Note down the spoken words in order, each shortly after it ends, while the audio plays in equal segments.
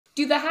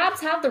Do the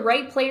Habs have the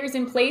right players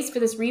in place for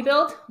this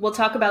rebuild? We'll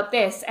talk about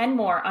this and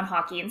more on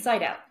Hockey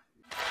Inside Out.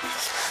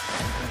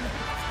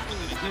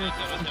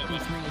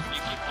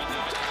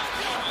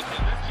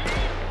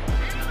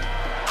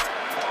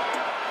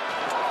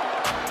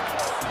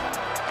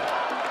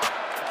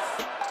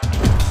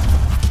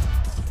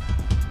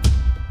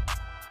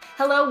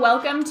 Hello,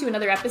 welcome to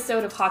another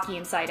episode of Hockey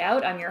Inside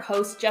Out. I'm your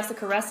host,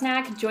 Jessica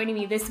Rusnak. Joining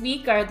me this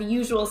week are the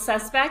usual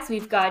suspects.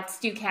 We've got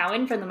Stu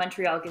Cowan from the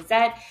Montreal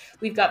Gazette.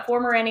 We've got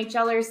former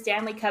NHLer,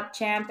 Stanley Cup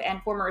champ,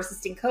 and former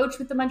assistant coach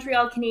with the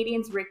Montreal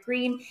Canadiens, Rick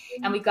Green.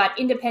 And we've got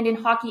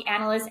independent hockey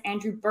analyst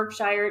Andrew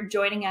Berkshire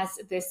joining us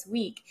this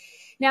week.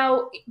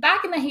 Now,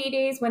 back in the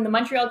heydays when the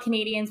Montreal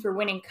Canadiens were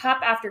winning cup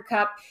after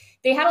cup,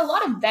 they had a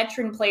lot of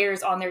veteran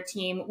players on their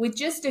team with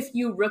just a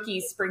few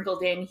rookies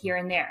sprinkled in here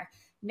and there.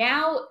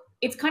 Now,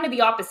 it's kind of the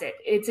opposite.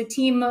 It's a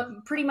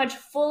team pretty much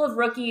full of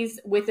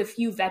rookies with a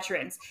few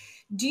veterans.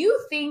 Do you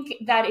think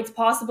that it's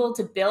possible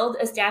to build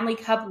a Stanley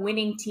Cup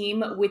winning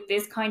team with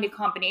this kind of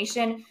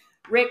combination?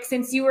 Rick,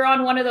 since you were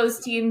on one of those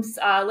teams,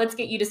 let's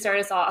get you to start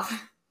us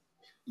off.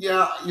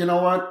 Yeah, you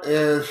know what?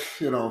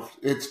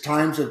 It's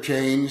times have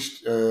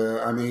changed.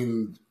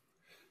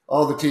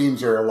 All the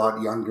teams are a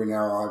lot younger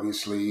now,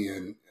 obviously,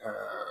 and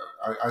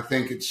I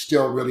think it's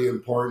still really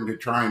important to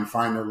try and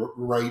find the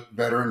right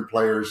veteran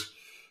players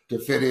to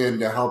fit in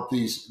to help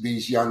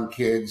these young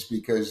kids,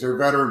 because they're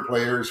veteran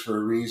players for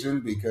a reason,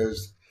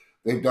 because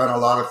they've done a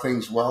lot of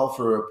things well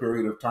for a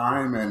period of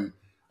time. And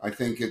I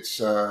think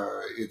it's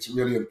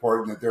really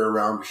important that they're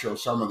around to show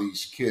some of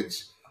these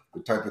kids the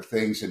type of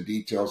things and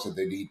details that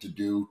they need to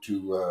do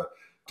to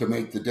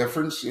make the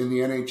difference in the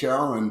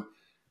NHL. And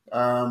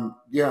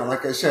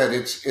like I said,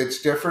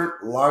 it's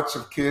different. Lots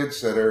of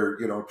kids that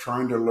are,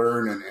 trying to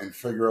learn and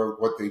figure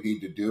out what they need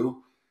to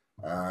do.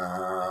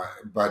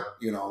 But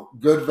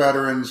good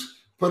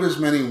veterans, put as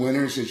many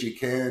winners as you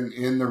can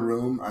in the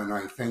room. And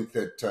I think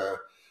that,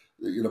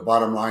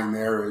 bottom line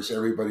there is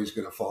everybody's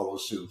going to follow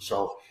suit.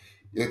 So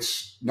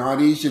it's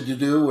not easy to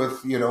do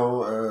with,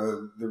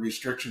 the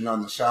restriction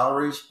on the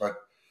salaries, but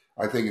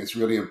I think it's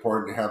really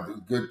important to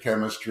have good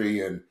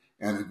chemistry and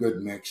a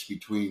good mix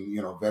between,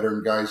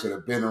 veteran guys that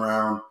have been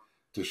around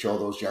to show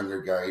those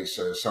younger guys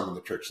some of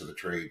the tricks of the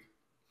trade.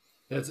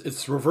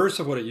 It's reverse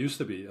of what it used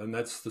to be, and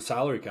that's the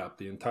salary cap.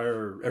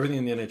 Everything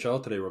in the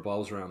NHL today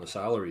revolves around the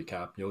salary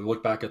cap. You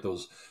look back at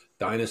those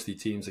dynasty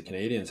teams the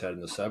Canadiens had in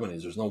the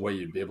 70s. There's no way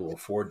you'd be able to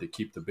afford to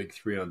keep the big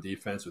three on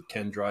defense with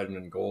Ken Dryden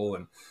in goal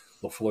and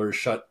Lafleur,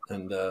 Schutt,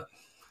 and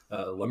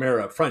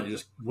Lemaire up front. You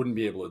just wouldn't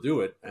be able to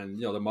do it.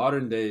 And the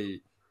modern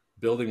day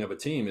building of a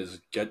team is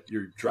get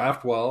your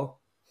draft well,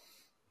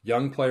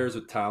 young players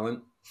with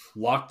talent,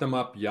 lock them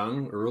up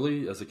young,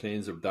 early, as the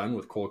Canadiens have done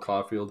with Cole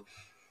Caulfield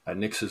and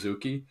Nick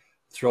Suzuki.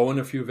 Throw in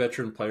a few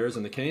veteran players,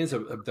 and the Canadiens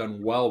have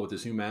done well with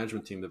this new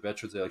management team. The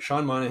veterans, like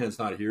Sean Monahan's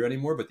not here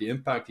anymore, but the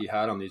impact he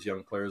had on these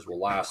young players will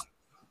last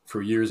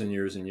for years and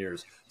years and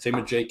years. Same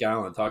with Jake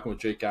Allen. Talking with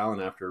Jake Allen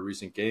after a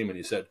recent game, and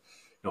he said,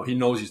 he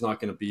knows he's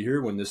not going to be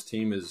here when this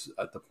team is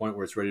at the point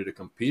where it's ready to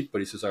compete. But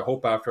he says, I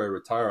hope after I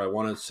retire, I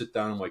want to sit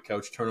down on my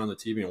couch, turn on the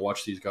TV, and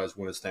watch these guys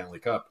win a Stanley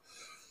Cup.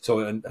 So,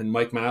 and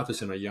Mike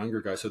Matheson, a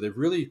younger guy. So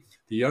the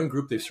young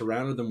group, they've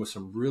surrounded them with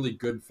some really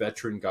good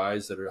veteran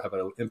guys that have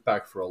an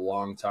impact for a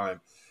long time.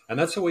 And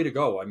that's the way to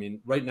go. I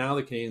mean, right now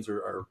the Canadiens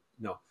are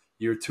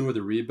year two of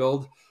the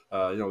rebuild.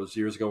 It was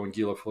years ago when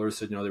Guy Lafleur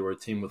said, they were a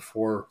team with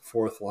 4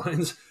 fourth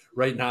lines.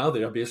 Right now,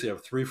 they basically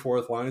have 3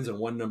 fourth lines and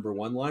 1 number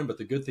 1 line. But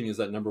the good thing is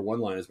that number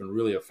 1 line has been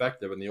really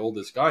effective. And the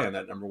oldest guy on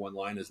that number 1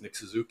 line is Nick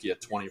Suzuki at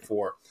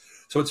 24.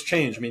 So it's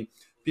changed. I mean,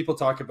 people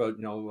talk about,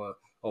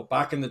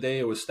 back in the day,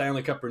 it was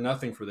Stanley Cup or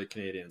nothing for the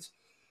Canadiens.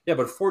 Yeah,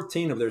 but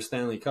 14 of their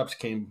Stanley Cups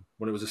came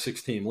when it was a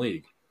 6-team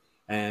league.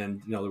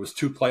 And, there was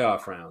 2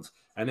 playoff rounds.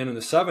 And then in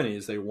the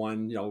 70s, they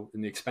won,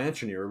 in the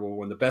expansion year,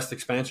 when the best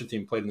expansion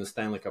team played in the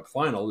Stanley Cup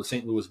final, the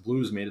St. Louis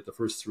Blues made it the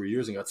first 3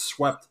 years and got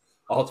swept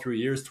all 3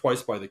 years,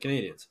 twice by the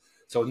Canadiens.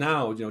 So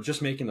now,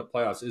 just making the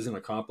playoffs is an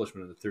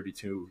accomplishment in the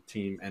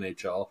 32-team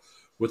NHL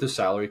with a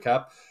salary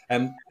cap.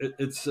 And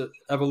it's an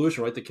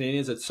evolution, right? The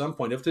Canadiens, at some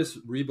point, if this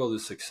rebuild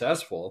is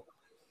successful,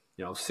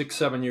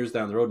 6-7 years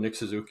down the road, Nick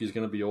Suzuki is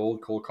going to be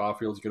old. Cole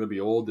Caulfield is going to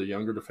be old. The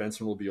younger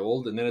defenseman will be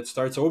old, and then it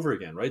starts over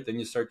again, right? Then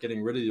you start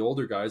getting rid of the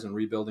older guys and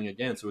rebuilding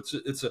again. So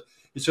it's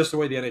just the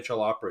way the NHL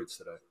operates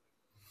today.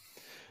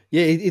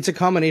 Yeah, it's a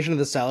combination of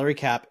the salary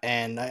cap,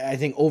 and I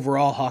think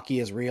overall hockey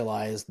has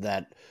realized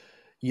that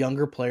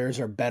younger players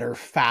are better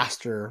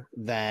faster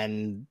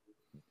than,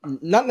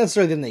 not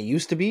necessarily than they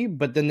used to be,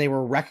 but than they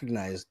were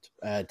recognized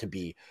to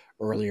be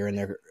earlier in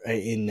the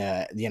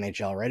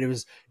NHL, right?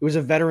 It was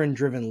a veteran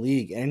driven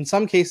league. And in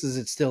some cases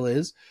it still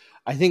is.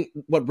 I think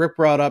what Rick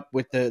brought up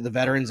with the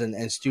veterans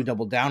and Stu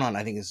doubled down on,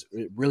 I think is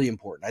really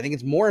important. I think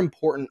it's more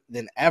important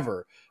than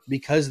ever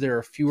because there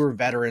are fewer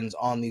veterans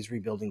on these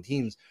rebuilding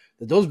teams,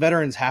 that those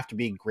veterans have to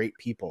be great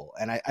people.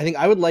 And I think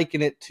I would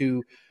liken it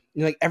to,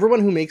 like, everyone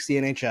who makes the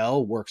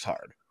NHL works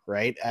hard,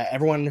 right?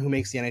 Everyone who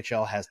makes the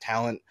NHL has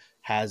talent,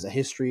 has a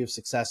history of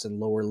success in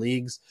lower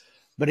leagues.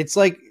 But it's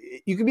like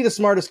you could be the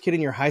smartest kid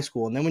in your high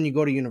school, and then when you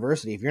go to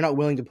university, if you're not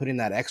willing to put in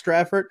that extra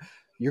effort,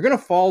 you're going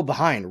to fall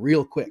behind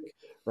real quick,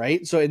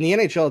 right? So in the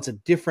NHL, it's a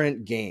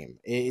different game.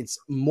 It's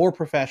more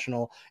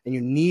professional, and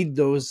you need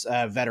those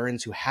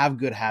veterans who have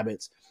good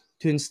habits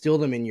to instill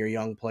them in your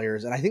young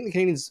players. And I think the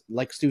Canadiens,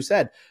 like Stu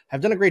said,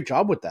 have done a great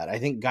job with that. I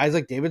think guys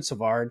like David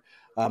Savard,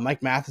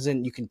 Mike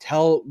Matheson, you can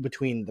tell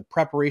between the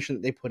preparation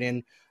that they put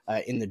in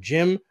the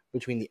gym,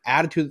 between the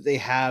attitude that they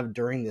have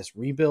during this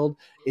rebuild.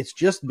 It's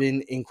just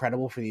been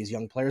incredible for these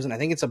young players. And I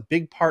think it's a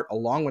big part,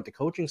 along with the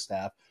coaching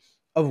staff,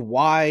 of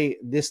why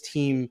this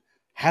team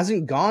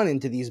hasn't gone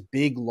into these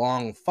big,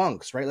 long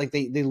funks, right? Like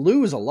they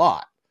lose a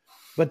lot,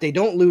 but they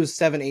don't lose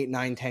 7, 8,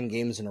 9, 10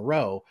 games in a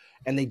row,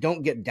 and they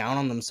don't get down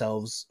on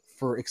themselves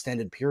for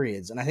extended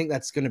periods. And I think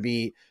that's going to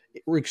be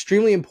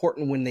extremely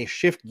important when they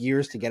shift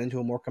gears to get into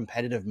a more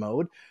competitive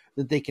mode,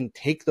 that they can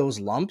take those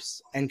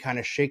lumps and kind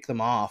of shake them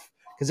off,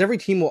 because every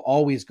team will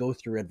always go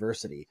through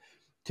adversity.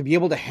 To be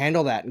able to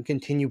handle that and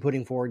continue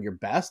putting forward your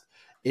best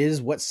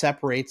is what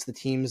separates the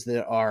teams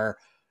that are,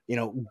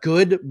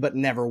 good but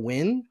never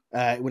win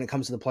when it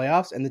comes to the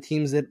playoffs, and the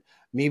teams that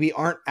maybe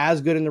aren't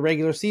as good in the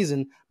regular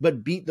season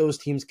but beat those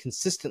teams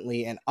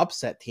consistently and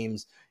upset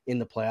teams in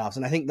the playoffs.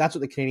 And I think that's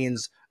what the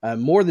Canadiens,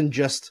 more than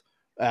just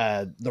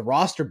the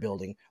roster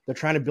building, they're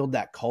trying to build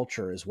that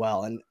culture as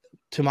well. And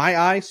to my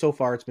eye, so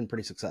far, it's been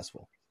pretty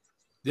successful.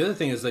 The other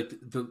thing is, like,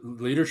 the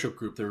leadership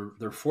group,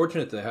 they're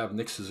fortunate to have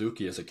Nick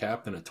Suzuki as a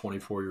captain at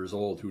 24 years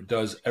old, who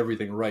does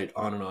everything right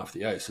on and off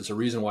the ice. There's a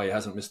reason why he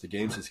hasn't missed a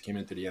game since he came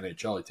into the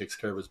NHL. He takes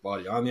care of his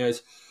body on the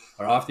ice,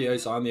 or off the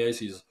ice. On the ice,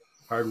 he's a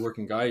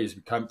hard-working guy. He's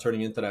become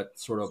turning into that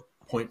sort of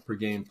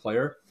point-per-game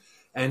player.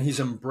 And he's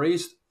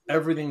embraced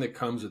everything that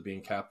comes with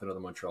being captain of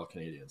the Montreal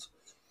Canadiens.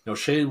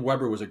 Shea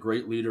Weber was a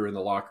great leader in the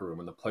locker room,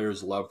 and the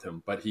players loved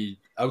him. But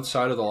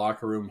outside of the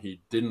locker room,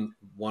 he didn't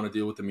want to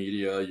deal with the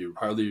media. You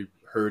hardly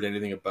heard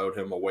anything about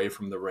him away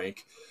from the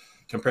rink.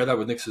 Compare that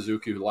with Nick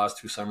Suzuki, who the last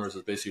 2 summers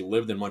has basically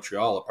lived in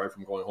Montreal, apart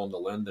from going home to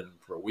London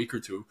for a week or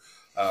two,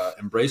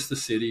 embraced the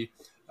city,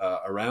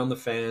 around the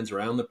fans,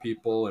 around the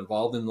people,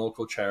 involved in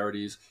local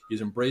charities.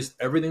 He's embraced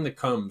everything that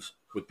comes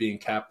with being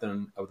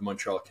captain of the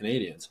Montreal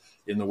Canadiens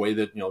in the way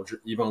that,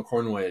 Yvon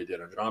Cornway did,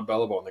 and John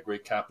Beliveau, the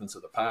great captains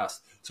of the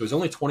past. So he's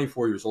only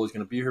 24 years old. He's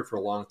going to be here for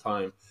a long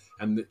time.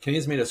 And the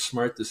Canadiens made a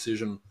smart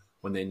decision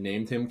when they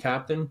named him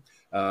captain.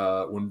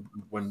 When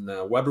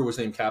Weber was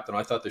named captain,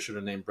 I thought they should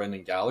have named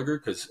Brendan Gallagher,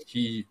 because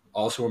he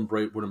also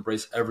would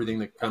embrace everything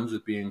that comes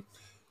with being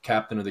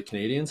captain of the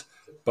Canadiens.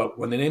 But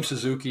when they named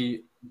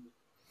Suzuki,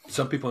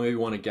 some people maybe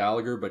wanted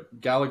Gallagher,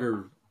 but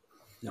Gallagher,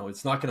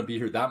 it's not going to be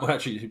here that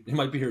much. He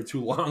might be here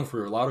too long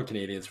for a lot of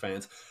Canadiens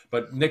fans.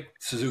 But Nick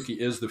Suzuki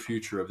is the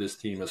future of this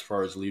team as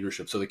far as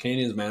leadership. So the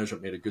Canadiens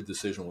management made a good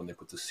decision when they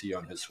put the C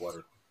on his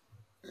sweater.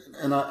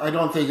 And I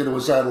don't think it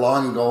was that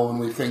long ago when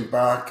we think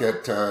back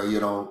at,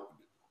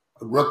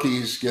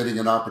 rookies getting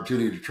an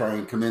opportunity to try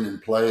and come in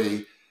and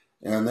play,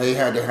 and they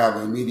had to have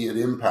an immediate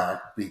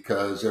impact,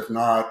 because if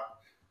not,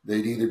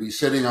 they'd either be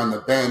sitting on the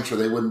bench or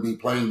they wouldn't be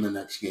playing the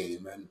next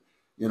game. And,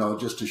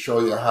 just to show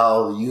you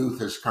how the youth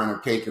has kind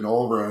of taken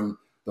over, and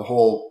the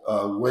whole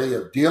way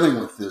of dealing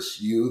with this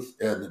youth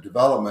and the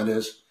development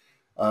is,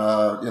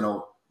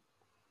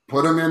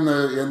 put them in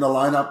the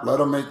lineup, let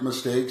them make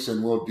mistakes,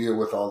 and we'll deal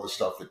with all the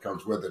stuff that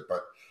comes with it.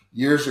 But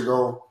years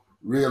ago,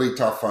 really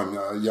tough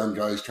on young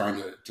guys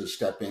trying to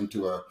step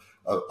into a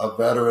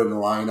veteran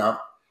lineup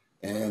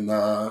and,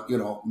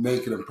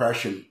 make an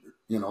impression,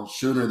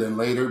 sooner than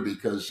later,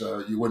 because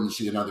you wouldn't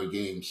see another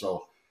game.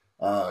 So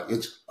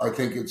I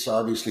think it's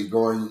obviously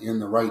going in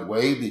the right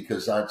way,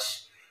 because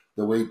that's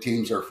the way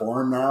teams are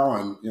formed now.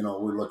 And,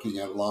 we're looking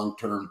at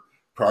long-term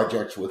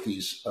projects with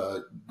these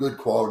good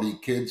quality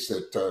kids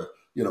that,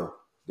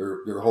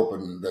 they're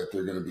hoping that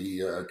they're going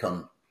to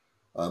become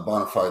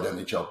bona fide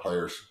NHL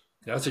players.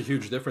 Yeah, that's a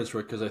huge difference,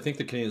 Rick, because I think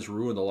the Canadiens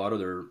ruined a lot of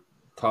their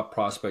top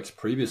prospects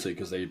previously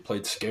because they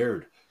played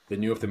scared. They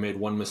knew if they made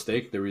one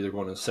mistake, they were either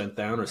going to sent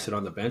down or sit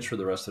on the bench for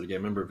the rest of the game. I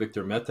remember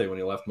Victor Mete, when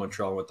he left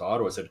Montreal and went to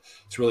Ottawa, said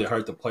it's really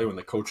hard to play when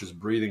the coach is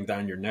breathing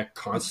down your neck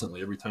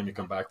constantly every time you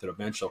come back to the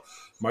bench. So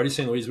Marty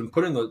St. Louis has been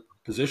put in the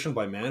position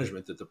by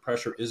management that the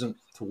pressure isn't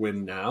to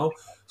win now.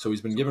 So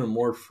he's been given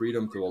more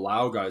freedom to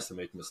allow guys to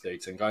make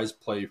mistakes, and guys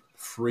play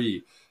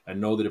free and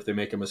know that if they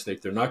make a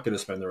mistake, they're not going to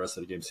spend the rest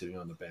of the game sitting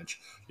on the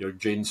bench.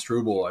 Jaden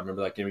Struble, I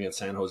remember that game against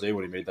San Jose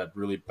when he made that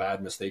really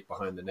bad mistake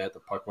behind the net. The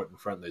puck went in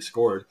front and they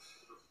scored.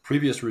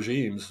 Previous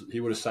regimes, he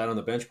would have sat on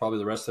the bench probably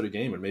the rest of the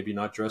game and maybe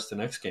not dressed the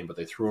next game, but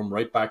they threw him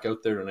right back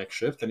out there the next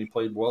shift, and he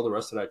played well the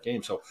rest of that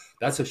game. So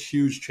that's a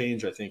huge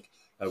change, I think,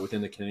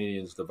 within the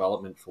Canadiens'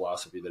 development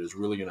philosophy that is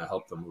really going to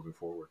help them moving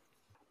forward.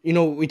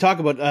 We talk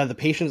about the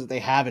patience that they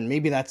have, and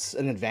maybe that's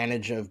an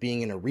advantage of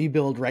being in a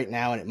rebuild right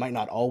now, and it might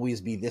not always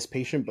be this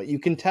patient, but you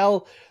can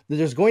tell that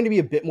there's going to be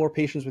a bit more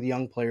patience with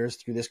young players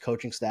through this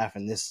coaching staff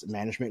and this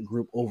management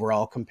group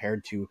overall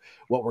compared to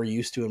what we're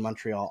used to in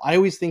Montreal. I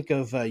always think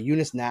of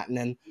Joonas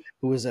Nattinen,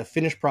 who was a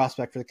Finnish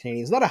prospect for the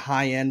Canadiens, not a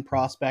high-end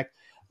prospect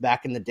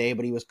back in the day,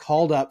 but he was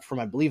called up from,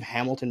 I believe,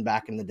 Hamilton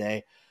back in the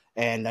day.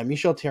 And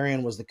Michel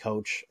Therrien was the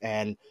coach,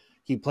 and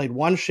he played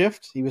one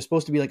shift. He was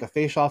supposed to be like a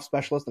face-off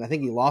specialist, and I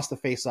think he lost the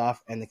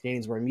face-off, and the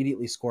Canadiens were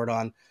immediately scored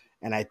on.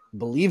 And I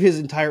believe his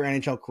entire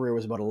NHL career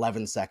was about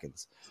 11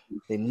 seconds.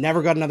 They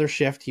never got another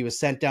shift. He was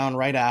sent down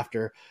right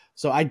after.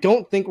 So I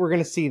don't think we're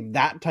going to see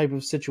that type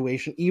of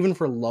situation, even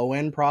for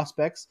low-end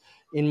prospects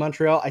in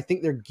Montreal. I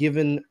think they're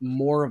given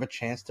more of a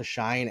chance to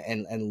shine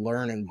and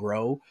learn and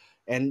grow.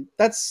 And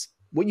that's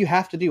what you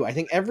have to do. I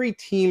think every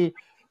team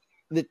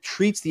that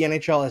treats the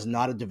NHL as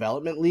not a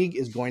development league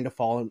is going to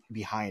fall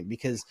behind,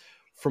 because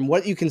from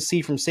what you can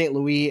see from St.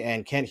 Louis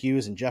and Kent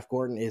Hughes and Jeff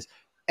Gordon is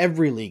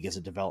every league is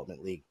a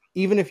development league.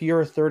 Even if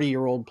you're a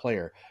 30-year-old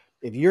player,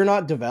 if you're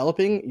not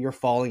developing, you're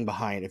falling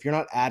behind. If you're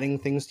not adding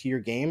things to your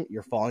game,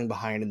 you're falling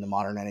behind in the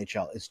modern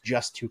NHL. It's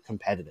just too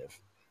competitive.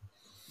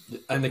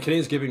 And the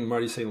Canadiens giving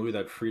Marty St. Louis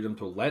that freedom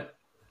to let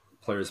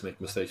players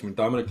make mistakes. I mean,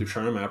 Dominic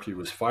Ducharme, after he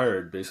was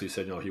fired, basically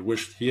said, he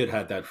wished he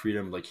had that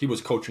freedom. Like, he was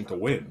coaching to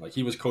win. Like,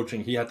 he was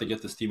coaching, he had to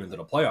get this team into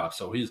the playoffs.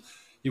 So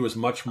he was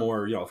much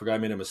more, if a guy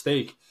made a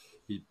mistake,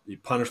 he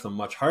punished them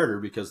much harder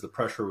because the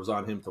pressure was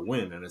on him to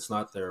win. And it's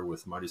not there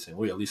with Marty St.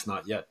 Louis, at least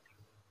not yet.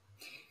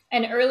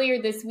 And earlier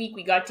this week,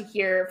 we got to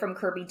hear from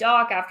Kirby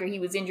Dach after he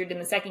was injured in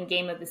the second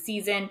game of the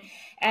season.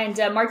 And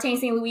Martin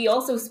St. Louis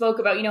also spoke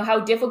about, how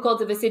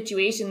difficult of a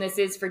situation this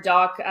is for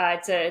Dach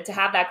to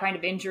have that kind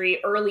of injury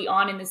early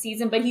on in the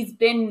season. But he's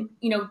been,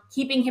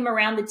 keeping him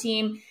around the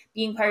team,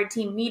 being part of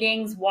team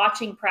meetings,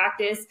 watching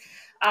practice.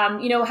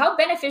 How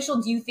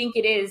beneficial do you think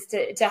it is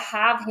to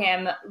have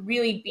him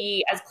really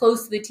be as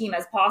close to the team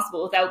as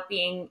possible without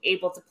being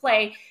able to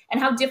play? And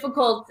how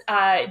difficult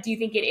do you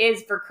think it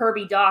is for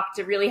Kirby Dach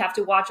to really have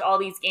to watch all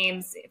these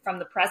games from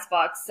the press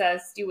box?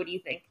 Stu, what do you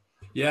think?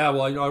 Yeah,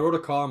 well, I wrote a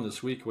column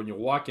this week. When you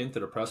walk into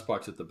the press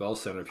box at the Bell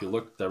Center, if you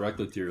look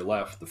directly to your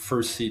left, the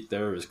first seat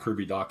there is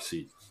Kirby Dach's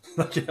seat.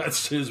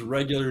 That's his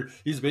regular.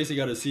 He's basically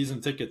got a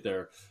season ticket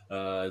there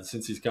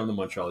since he's come to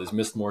Montreal. He's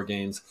missed more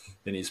games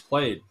than he's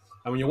played.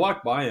 And when you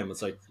walk by him,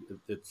 it's like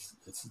it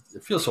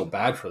feels so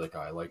bad for the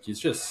guy. Like, he's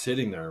just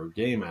sitting there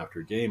game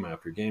after game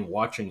after game,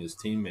 watching his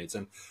teammates.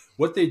 And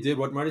what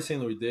Marty St.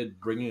 Louis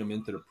did, bringing him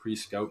into the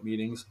pre-scout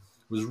meetings,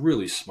 was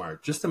really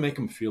smart, just to make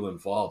him feel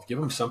involved, give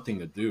him something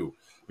to do.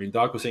 I mean,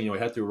 Doc was saying, he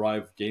had to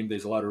arrive game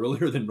days a lot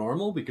earlier than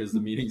normal because the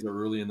meetings are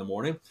early in the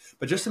morning,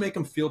 but just to make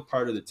him feel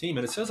part of the team.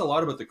 And it says a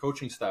lot about the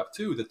coaching staff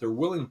too, that they're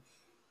willing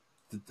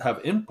to have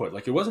input.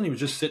 Like, it wasn't he was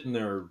just sitting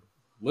there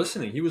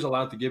listening. He was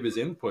allowed to give his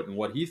input and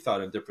what he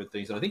thought on different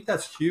things. And I think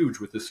that's huge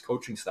with this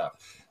coaching staff.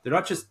 They're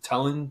not just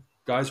telling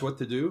guys what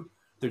to do.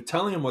 They're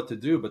telling them what to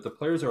do, but the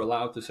players are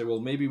allowed to say, well,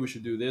 maybe we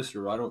should do this,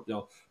 or I don't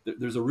know.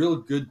 There's a real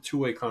good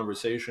two-way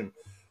conversation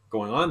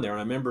going on there. And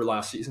I remember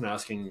last season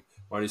asking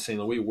Marty St.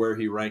 Louis where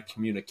he ranked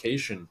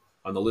communication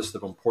on the list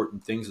of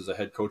important things as a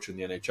head coach in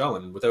the NHL.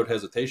 And without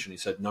hesitation, he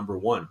said number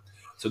one.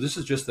 So this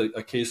is just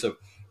a case of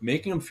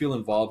making him feel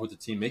involved with the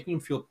team, making him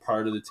feel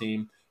part of the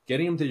team,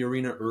 getting him to the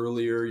arena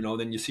earlier.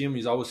 Then you see him,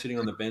 he's always sitting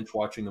on the bench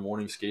watching the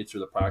morning skates or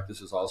the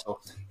practices also.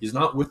 He's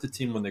not with the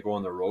team when they go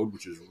on the road,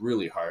 which is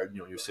really hard.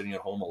 You're sitting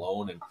at home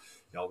alone. And,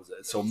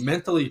 so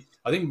mentally,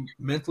 I think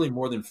mentally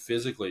more than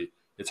physically,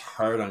 it's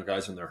hard on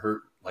guys when they're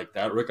hurt like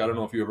that. Rick, I don't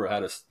know if you ever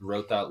had a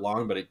route that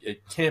long, but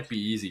it can't be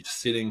easy just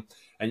sitting.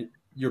 And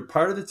you're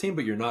part of the team,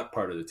 but you're not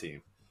part of the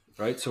team,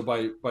 right? So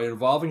by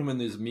involving him in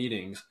these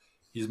meetings,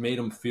 he's made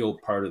him feel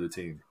part of the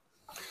team.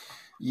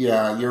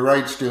 Yeah, you're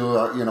right, Stu.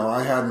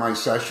 I had my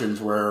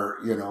sessions where,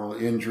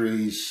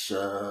 injuries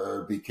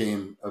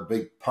became a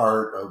big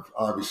part of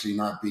obviously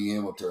not being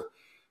able to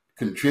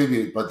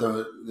contribute, but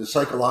the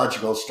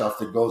psychological stuff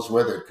that goes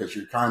with it, because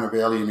you're kind of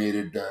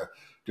alienated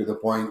to the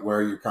point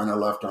where you're kind of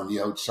left on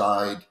the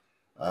outside.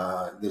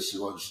 This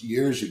was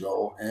years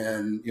ago,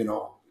 and,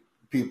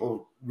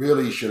 people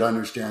really should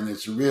understand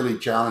it's really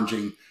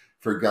challenging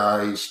for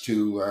guys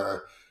to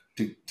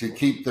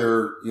keep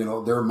their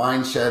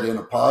mindset in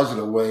a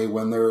positive way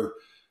when they're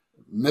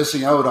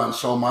missing out on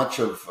so much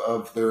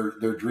of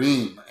their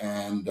dream.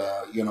 And,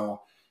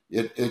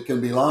 it can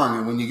be long.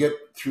 And when you get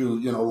through,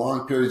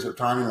 long periods of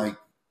time, like,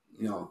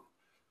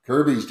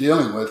 Kirby's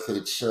dealing with,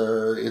 it's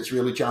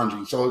really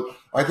challenging. So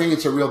I think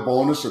it's a real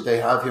bonus that they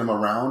have him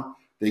around.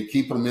 They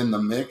keep him in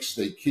the mix.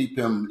 They keep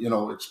him,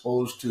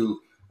 exposed to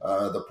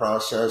the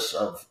process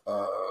of,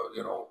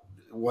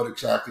 what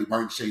exactly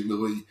Martin St.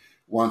 Louis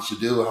wants to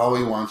do, how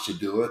he wants to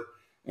do it.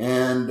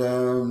 And,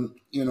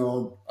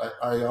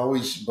 I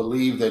always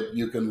believe that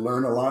you can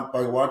learn a lot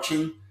by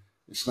watching.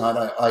 It's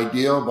not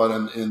ideal,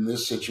 but in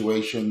this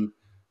situation,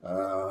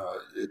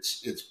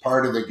 it's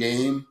part of the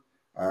game.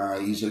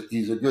 He's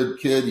a good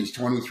kid. He's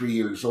 23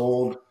 years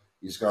old.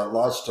 He's got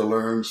lots to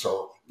learn.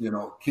 So,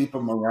 keep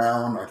him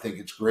around. I think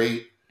it's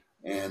great.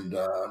 And,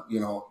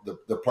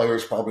 the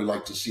players probably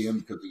like to see him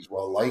because he's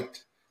well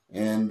liked.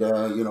 And,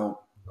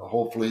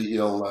 hopefully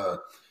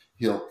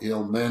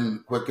he'll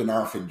mend quick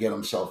enough and get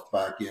himself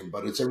back in.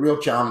 But it's a real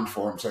challenge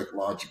for him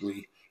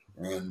psychologically.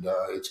 And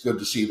it's good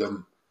to see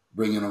them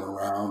bringing him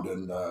around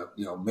and,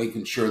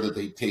 making sure that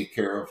they take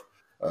care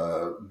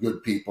of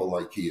good people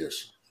like he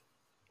is.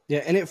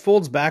 Yeah, and it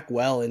folds back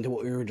well into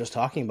what we were just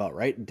talking about,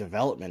 right?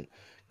 Development.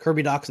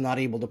 Kirby Dach's not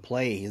able to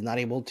play. He's not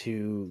able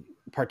to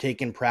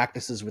partake in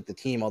practices with the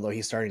team, although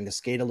he's starting to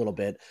skate a little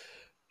bit.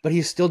 But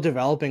he's still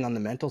developing on the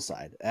mental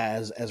side,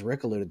 as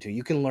Rick alluded to.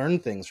 You can learn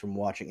things from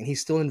watching, and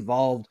he's still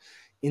involved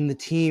in the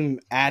team,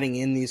 adding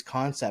in these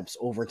concepts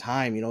over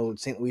time. You know,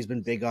 St. Louis has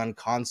been big on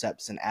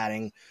concepts and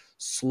adding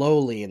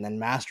slowly, and then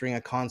mastering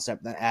a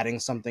concept, then adding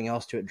something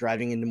else to it,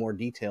 driving into more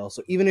detail.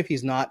 So even if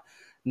he's not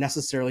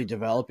necessarily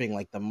developing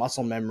like the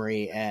muscle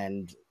memory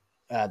and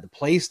the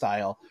play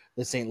style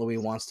that St. Louis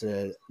wants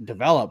to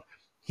develop,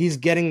 he's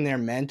getting there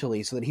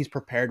mentally so that he's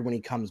prepared when he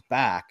comes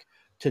back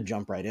to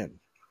jump right in.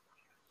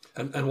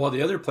 And while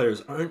the other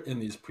players aren't in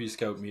these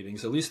pre-scout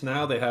meetings, at least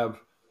now they have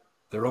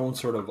their own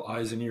sort of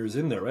eyes and ears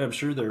in there, right? I'm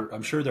sure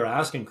they're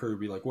asking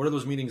Kirby, like, what are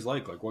those meetings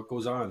like? Like, what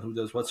goes on? Who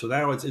does what? So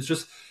now it's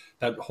just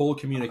that whole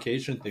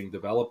communication thing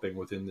developing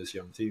within this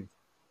young team.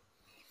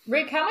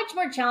 Rick, how much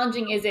more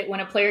challenging is it when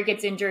a player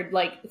gets injured,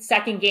 like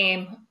second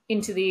game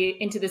into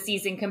the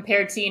season,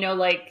 compared to, you know,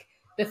 like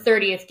the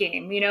 30th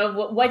game? You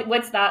know,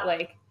 what's that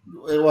like?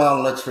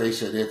 Well, let's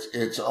face it,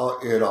 it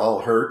all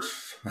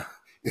hurts.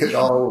 It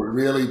all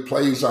really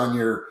plays on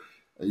your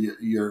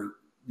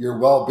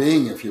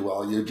well-being, if you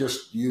will. You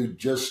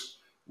just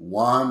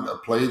want to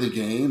play the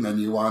game, and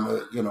you want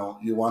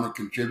to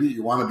contribute.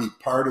 You want to be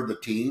part of the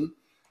team.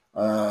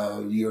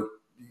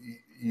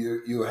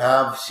 You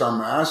have some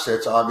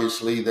assets,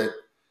 obviously, that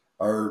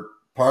are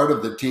part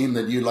of the team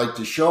that you like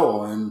to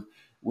show. And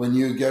when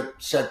you get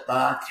set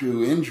back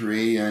through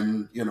injury,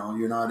 and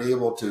you're not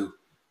able to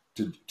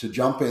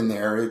jump in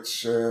there,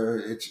 it's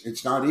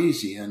not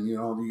easy. And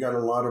you got a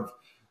lot of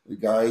the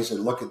guys,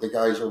 and look at the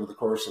guys over the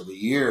course of the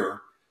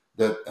year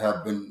that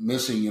have been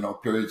missing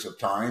periods of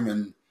time,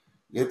 and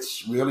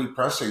it's really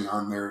pressing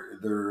on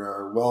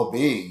their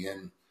well-being.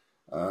 And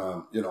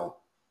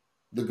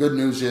the good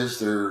news is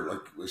they're, like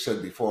we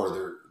said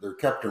before, they're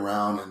kept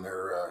around, and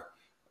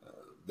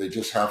they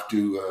just have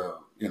to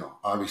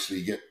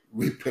obviously get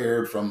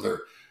repaired from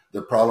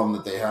the problem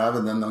that they have,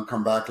 and then they'll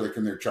come back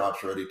licking their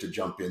chops, ready to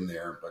jump in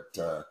there.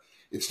 But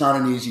it's not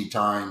an easy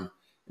time,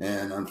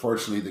 and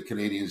unfortunately the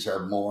Canadiens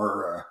have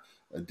more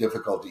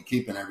difficulty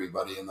keeping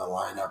everybody in the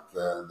lineup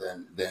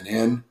than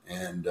in,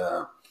 and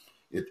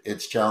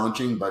it's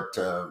challenging, but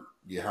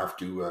you have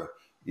to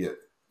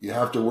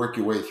work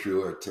your way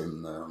through it.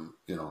 And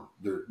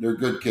they're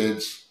good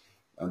kids.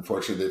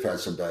 Unfortunately, they've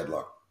had some bad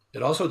luck.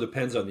 It also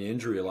depends on the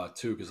injury a lot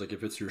too, because like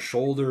if it's your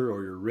shoulder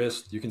or your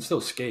wrist, you can still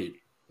skate,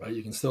 right?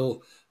 You can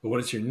still, but when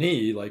it's your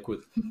knee, like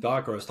with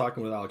Dach, I was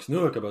talking with Alex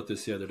Newhook about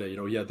this the other day.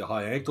 He had the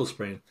high ankle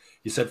sprain.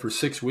 He said for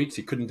 6 weeks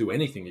he couldn't do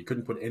anything. He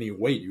couldn't put any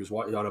weight. He was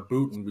walking on a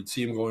boot, and we'd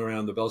see him going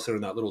around the Bell Center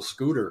in that little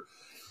scooter.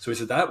 So he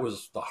said that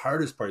was the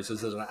hardest part. He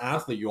says as an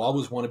athlete, you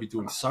always want to be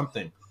doing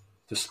something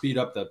to speed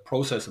up that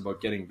process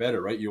about getting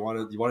better, right? You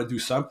want to do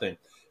something.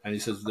 And he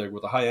says that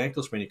with a high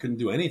ankle sprain, he couldn't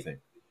do anything.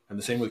 And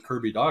the same with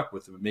Kirby Dach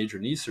with the major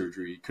knee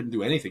surgery. He couldn't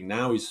do anything.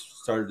 Now he's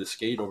started to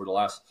skate over the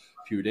last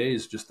few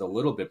days just a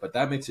little bit, but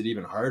that makes it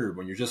even harder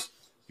when you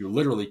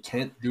literally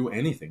can't do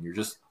anything. You're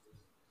just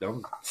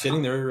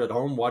sitting there at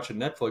home watching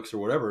Netflix or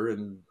whatever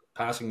and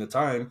passing the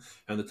time,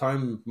 and the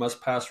time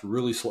must pass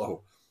really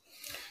slow.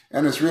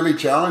 And it's really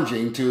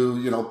challenging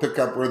to, pick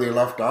up where they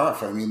left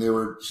off. I mean, they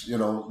were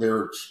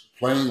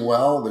playing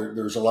well.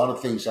 There's a lot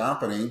of things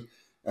happening.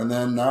 And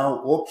then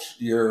now, whoops,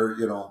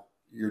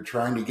 you're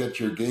trying to get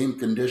your game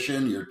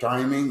condition, your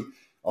timing,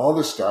 all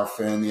this stuff.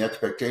 And the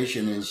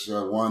expectation is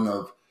one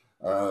of,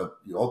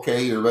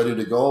 okay, you're ready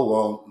to go.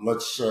 Well,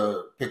 let's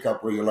pick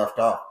up where you left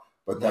off.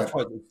 But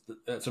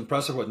that's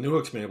impressive what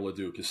Newhook's been able to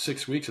do, because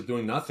 6 weeks of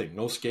doing nothing,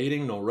 no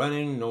skating, no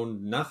running, no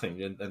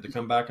nothing. And to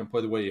come back and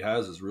play the way he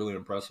has is really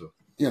impressive.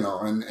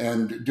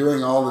 And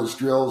doing all his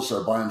drills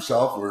by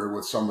himself or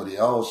with somebody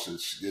else,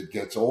 it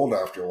gets old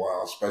after a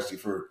while, especially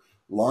for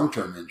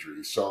long-term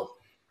injuries. So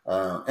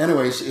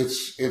anyways,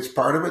 it's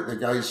part of it. The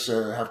guys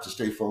have to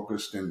stay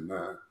focused. And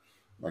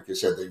like I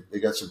said, they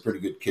got some pretty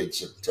good kids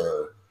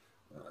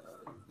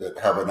that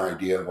have an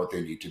idea of what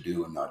they need to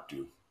do and not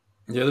do.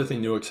 The other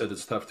thing Newhook said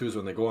that's tough too is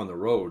when they go on the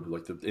road,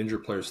 like the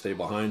injured players stay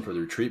behind for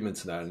their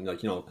treatments and that.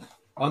 And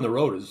on the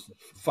road is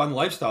fun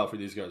lifestyle for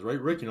these guys,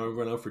 right, Rick? You're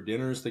going out for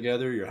dinners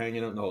together, you're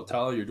hanging out in the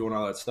hotel, you're doing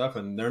all that stuff,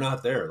 and they're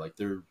not there. Like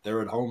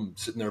they're at home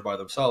sitting there by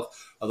themselves.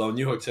 Although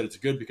Newhook said it's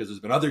good because there's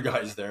been other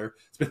guys there.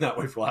 It's been that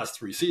way for the last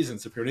 3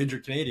 seasons. If you're an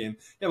injured Canadian,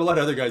 you have a lot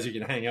of other guys you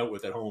can hang out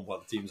with at home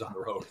while the team's on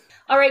the road.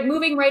 All right,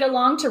 moving right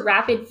along to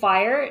rapid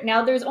fire.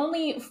 Now, there's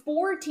only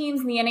 4 teams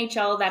in the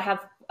NHL that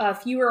have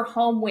fewer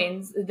home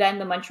wins than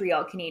the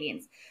Montreal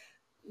Canadiens.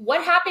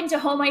 What happened to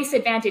home ice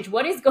advantage?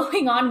 What is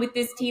going on with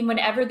this team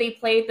whenever they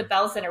play at the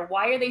Bell Center?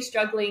 Why are they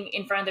struggling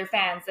in front of their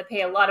fans that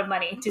pay a lot of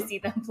money to see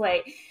them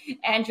play?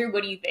 Andrew,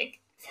 what do you think?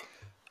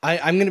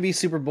 I'm going to be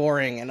super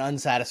boring and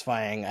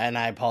unsatisfying, and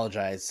I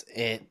apologize.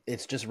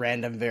 It's just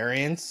random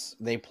variance.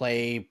 They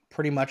play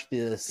pretty much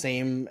the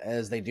same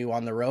as they do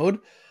on the road.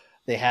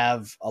 They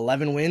have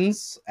 11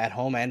 wins at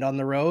home and on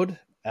the road.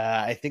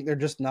 I think they're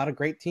just not a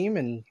great team,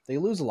 and they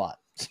lose a lot.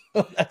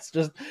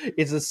 So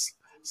it's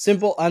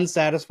simple,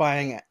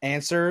 unsatisfying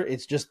answer.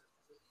 It's just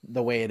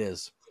the way it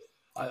is.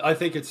 I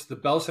think it's the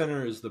Bell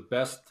Center is the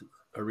best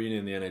arena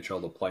in the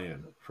NHL to play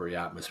in for the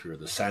atmosphere,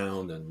 the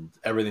sound, and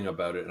everything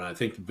about it. And I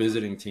think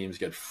visiting teams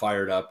get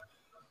fired up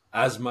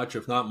as much,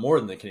 if not more,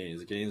 than the Canadiens.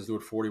 The Canadiens do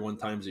it 41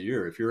 times a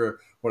year. If you're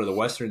one of the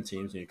Western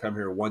teams and you come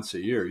here once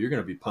a year, you're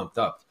going to be pumped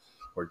up.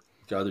 Or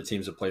the other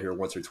teams that play here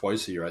once or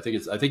twice a year. I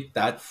think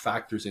that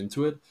factors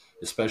into it,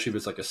 especially if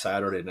it's like a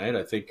Saturday night.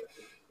 I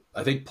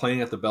think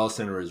playing at the Bell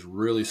Center is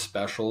really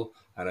special,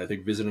 and I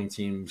think visiting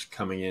teams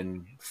coming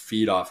in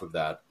feed off of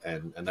that,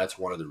 and that's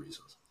one of the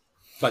reasons.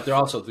 But they're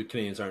also, the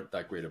Canadiens aren't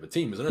that great of a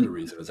team is another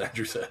reason, as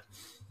Andrew said.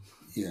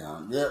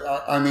 Yeah.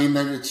 I mean,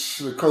 it's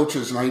the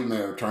coach's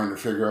nightmare trying to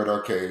figure out,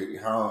 okay,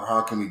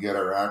 how can we get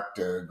our act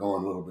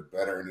going a little bit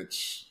better? And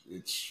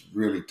it's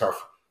really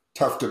tough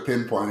to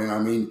pinpoint. And I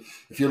mean,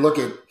 if you look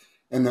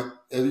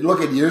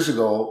at years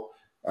ago,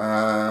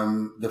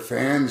 the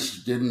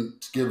fans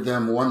didn't give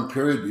them one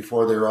period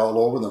before they were all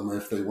over them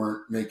if they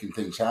weren't making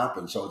things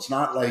happen. So it's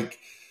not like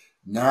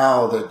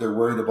now that they're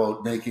worried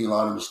about making a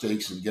lot of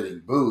mistakes and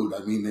getting booed. I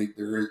mean,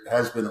 there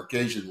has been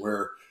occasion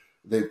where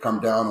they've come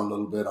down a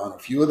little bit on a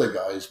few of the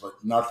guys, but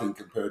nothing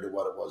compared to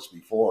what it was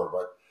before.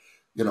 But,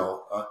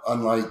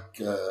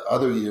 unlike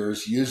other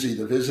years, usually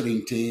the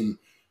visiting team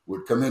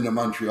would come into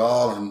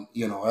Montreal and,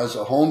 as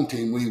a home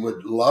team, we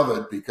would love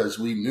it because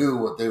we knew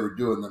what they were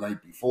doing the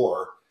night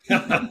before.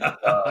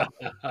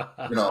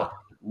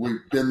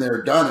 We've been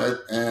there, done it,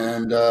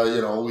 and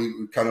we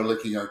were kind of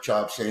licking our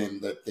chops,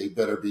 saying that they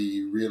better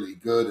be really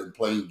good and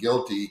playing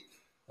guilty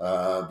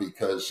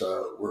because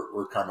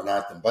we're coming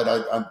at them.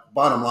 But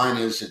bottom line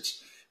is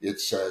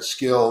it's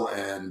skill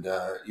and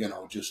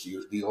just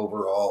the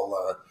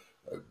overall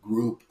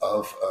group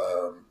of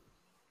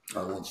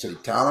I won't say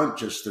talent,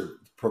 just their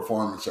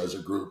performance as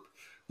a group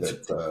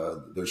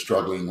that they're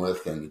struggling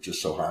with, and it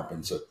just so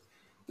happens that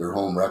their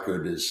home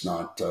record is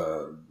not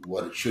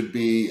what it should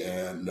be,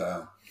 and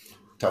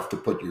tough to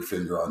put your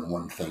finger on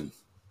one thing.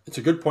 It's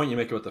a good point you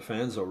make about the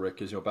fans, though, Rick,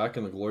 because back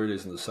in the glory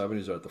days in the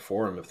 70s or at the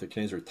Forum, if the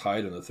Canadiens are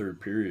tied in the third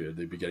period,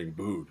 they'd be getting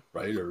booed,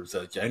 right? Or it's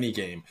like any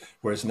game.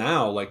 Whereas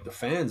now, like, the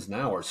fans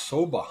now are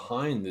so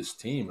behind this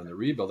team and the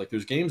rebuild. Like,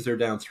 there's games they're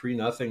down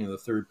 3-0 in the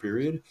third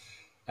period,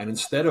 and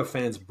instead of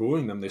fans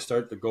booing them, they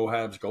start the Go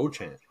Habs Go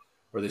chant,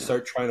 where they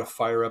start trying to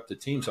fire up the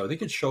team. So I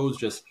think it shows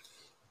just,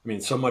 I mean,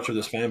 so much of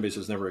this fan base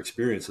has never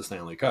experienced the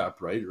Stanley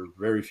Cup, right? Or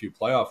very few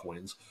playoff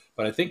wins.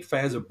 But I think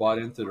fans have bought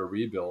into the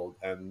rebuild,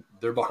 and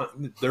they're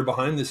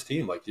behind this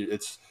team. Like,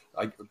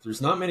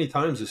 there's not many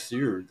times this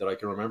year that I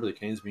can remember the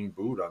Canes being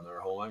booed on their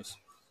home ice.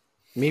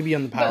 Maybe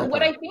on the power play.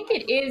 What I think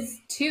it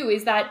is too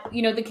is that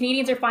the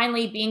Canadiens are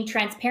finally being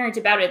transparent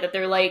about it. That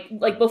they're like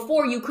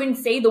before you couldn't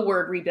say the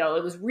word rebuild;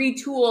 it was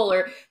retool,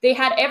 or they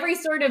had every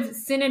sort of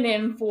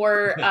synonym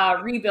for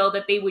rebuild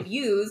that they would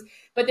use.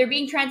 But they're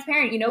being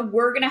transparent.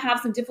 We're going to have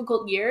some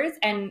difficult years,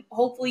 and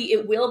hopefully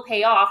it will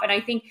pay off. And I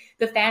think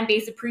the fan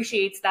base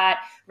appreciates that,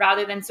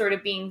 rather than sort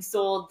of being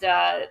sold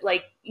a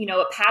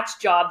patch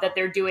job that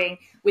they're doing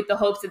with the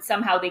hopes that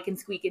somehow they can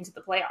squeak into the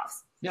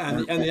playoffs.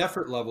 Yeah, and the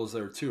effort levels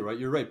there too, right?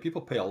 You're right.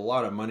 People pay a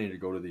lot of money to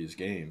go to these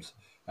games,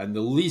 and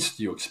the least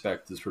you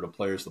expect is for the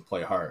players to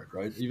play hard,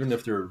 right? Even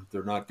if they're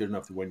not good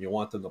enough to win, you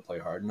want them to play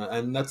hard,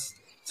 and that's,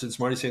 since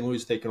Marty St. Louis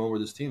has taken over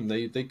this team,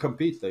 they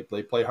compete,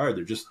 they play hard.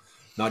 They're just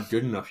not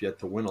good enough yet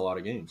to win a lot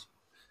of games.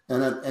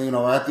 And at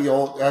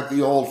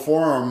the old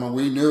Forum,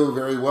 we knew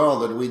very well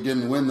that we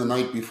didn't win the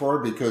night before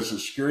because the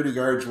security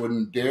guards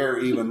wouldn't dare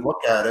even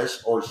look at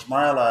us or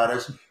smile at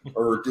us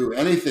or do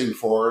anything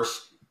for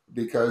us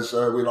because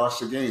we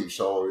lost the game.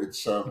 So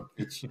it's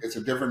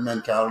a different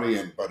mentality,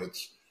 but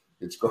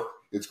it's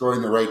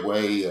going the right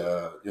way,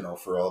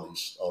 for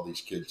all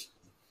these kids.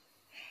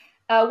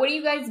 What do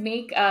you guys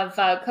make of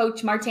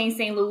Coach Martin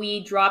St.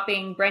 Louis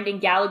dropping Brendan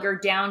Gallagher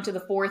down to the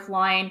fourth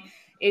line?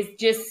 Is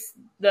just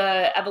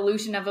the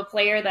evolution of a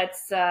player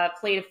that's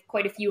played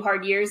quite a few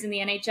hard years in the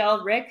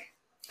NHL, Rick?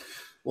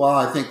 Well,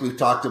 I think we've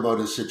talked about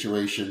his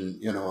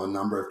situation, a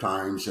number of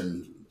times,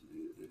 and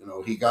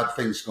he got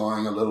things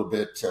going a little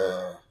bit,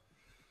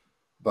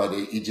 but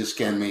he just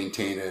can't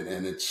maintain it,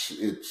 and it's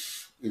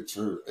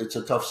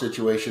a tough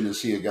situation to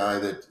see a guy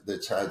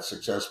that's had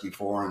success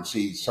before and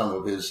see some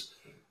of his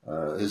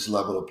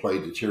level of play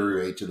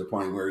deteriorate to the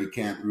point where he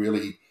can't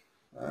really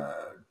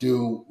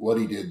do what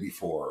he did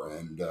before.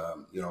 And,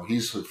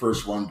 he's the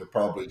first one to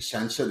probably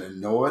sense it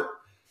and know it.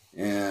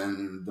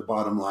 And the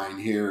bottom line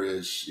here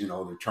is,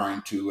 they're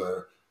trying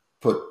to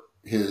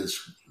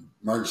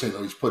Martin St.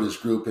 Louis put his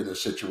group in a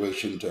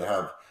situation to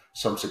have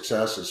some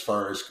success as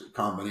far as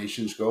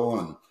combinations go.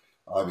 And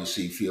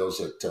obviously feels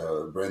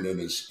that Brendan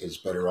is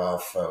better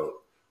off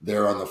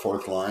there on the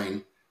fourth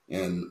line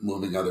and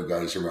moving other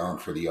guys around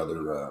for the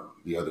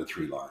other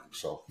three lines.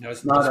 So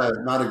it's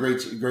not a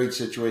great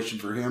situation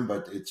for him,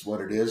 but it's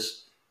what it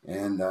is.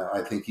 And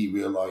I think he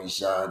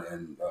realized that.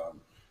 And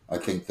I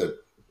think that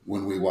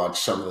when we watch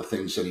some of the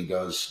things that he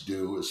does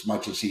do, as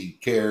much as he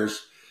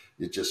cares,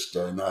 it's just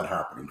not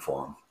happening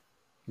for him.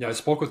 Yeah, I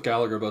spoke with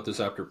Gallagher about this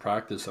after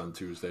practice on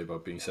Tuesday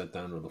about being sent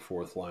down to the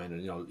fourth line.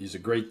 And, he's a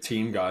great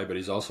team guy, but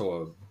he's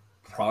also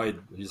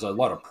he's a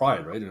lot of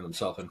pride, right, in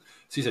himself. And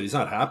as he said, he's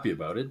not happy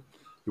about it.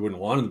 He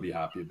wouldn't want him to be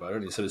happy about it.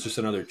 And he said it's just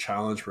another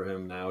challenge for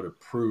him now to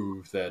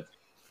prove that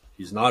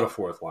he's not a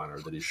fourth liner,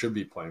 that he should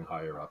be playing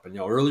higher up. And,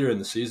 earlier in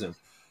the season,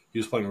 he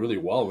was playing really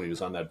well when he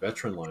was on that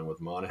veteran line with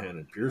Monahan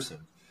and Pearson.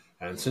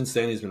 And since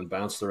then, he's been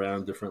bounced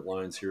around different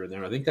lines here and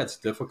there. I think that's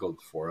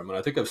difficult for him. And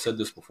I think I've said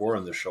this before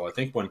on this show. I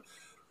think when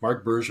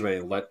Marc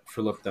Bergevin let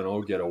Philippe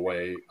Danault get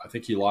away, I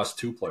think he lost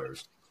two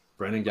players.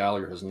 Brendan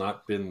Gallagher has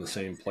not been the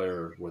same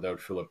player without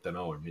Philippe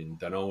Danault. I mean,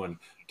 Danault and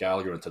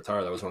Gallagher and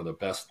Tatar, that was one of the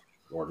best,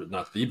 or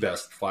not the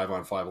best,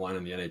 5-on-5 line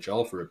in the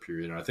NHL for a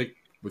period. And I think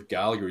with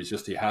Gallagher,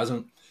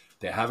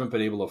 they haven't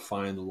been able to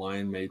find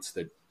line mates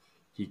that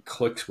he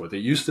clicks with. It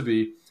used to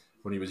be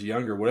when he was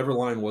younger, whatever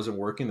line wasn't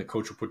working, the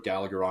coach would put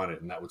Gallagher on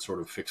it, and that would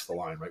sort of fix the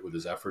line, right, with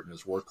his effort and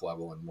his work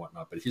level and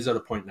whatnot. But he's at a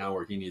point now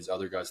where he needs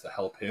other guys to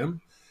help him,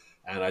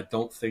 and I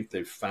don't think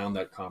they've found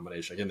that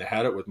combination. Again, they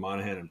had it with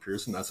Monahan and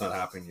Pearson. That's not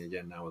happening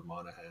again now with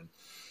Monahan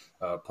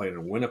playing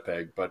in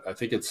Winnipeg. But I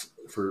think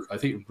I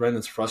think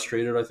Brendan's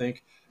frustrated,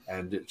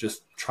 and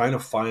just trying to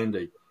find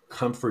a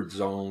comfort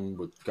zone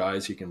with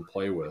guys he can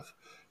play with.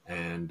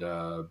 And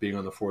being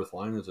on the fourth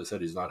line, as I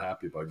said, he's not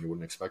happy about it. You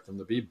wouldn't expect him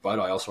to be. But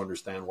I also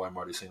understand why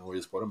Marty St. Louis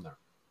has put him there.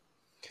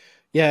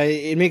 Yeah,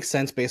 it makes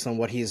sense based on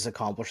what he's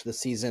accomplished this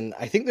season.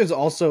 I think there's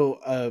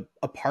also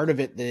a part of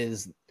it that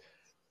is,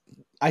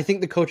 I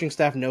think the coaching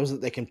staff knows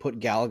that they can put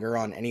Gallagher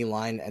on any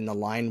line and the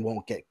line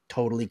won't get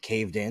totally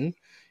caved in.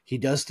 He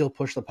does still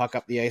push the puck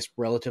up the ice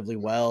relatively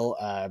well.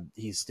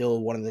 He's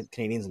still one of the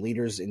Canadiens'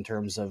 leaders in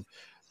terms of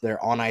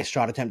their on-ice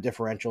shot attempt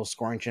differentials,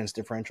 scoring chance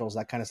differentials,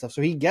 that kind of stuff.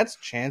 So he gets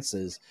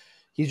chances.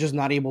 He's just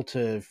not able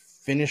to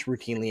finish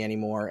routinely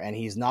anymore, and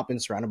he's not been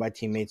surrounded by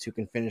teammates who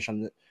can finish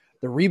on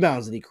the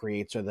rebounds that he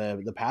creates or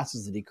the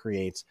passes that he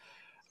creates.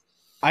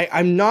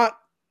 I'm not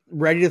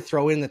ready to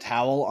throw in the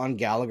towel on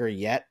Gallagher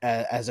yet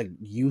as a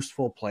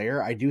useful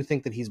player. I do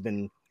think that he's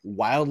been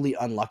wildly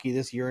unlucky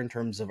this year in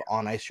terms of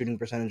on-ice shooting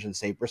percentage and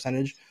save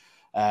percentage.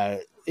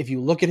 If you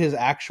look at his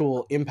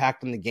actual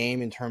impact on the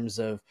game in terms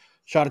of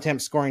shot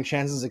attempts, scoring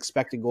chances,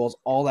 expected goals,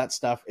 all that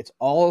stuff, it's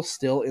all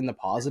still in the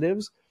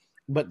positives,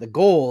 but the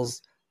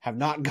goals have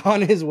not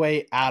gone his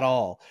way at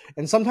all.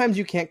 And sometimes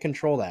you can't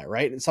control that,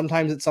 right? And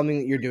sometimes it's something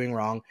that you're doing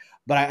wrong,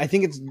 but I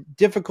think it's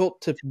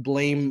difficult to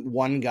blame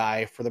one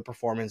guy for the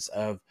performance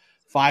of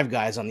five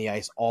guys on the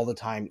ice all the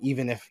time,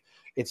 even if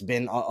it's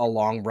been a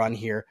long run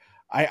here.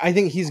 I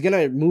think he's going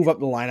to move up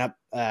the lineup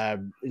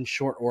in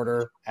short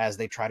order as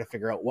they try to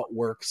figure out what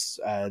works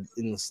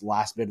in this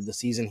last bit of the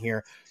season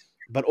here.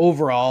 But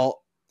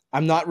overall,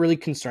 I'm not really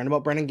concerned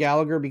about Brendan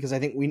Gallagher because I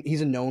think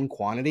he's a known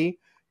quantity.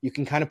 You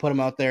can kind of put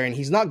him out there, and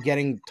he's not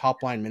getting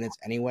top-line minutes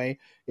anyway.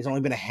 It's only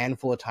been a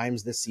handful of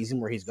times this season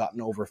where he's gotten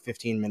over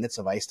 15 minutes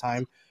of ice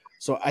time.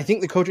 So I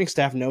think the coaching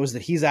staff knows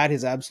that he's at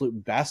his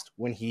absolute best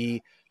when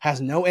he has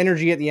no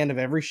energy at the end of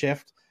every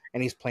shift,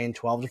 and he's playing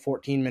 12 to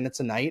 14 minutes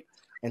a night.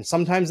 And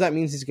sometimes that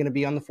means he's going to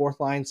be on the fourth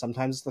line.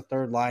 Sometimes it's the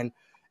third line.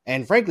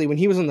 And frankly, when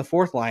he was on the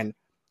fourth line,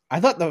 I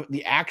thought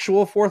the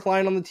actual fourth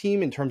line on the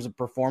team in terms of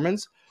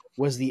performance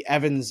was the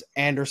Evans,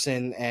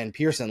 Anderson, and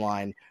Pearson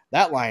line.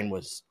 That line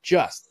was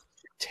just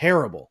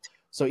terrible.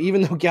 So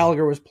even though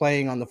Gallagher was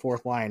playing on the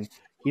fourth line,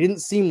 he didn't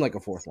seem like a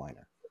fourth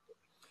liner.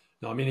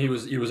 No, I mean, he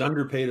was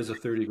underpaid as a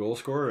 30-goal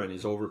scorer, and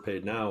he's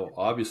overpaid now,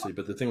 obviously.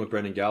 But the thing with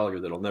Brendan Gallagher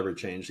that'll never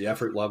change, the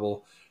effort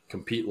level,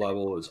 compete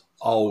level is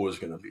always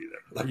going to be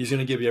there. Like, he's going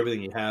to give you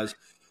everything he has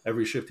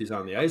every shift he's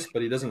on the ice,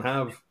 but he doesn't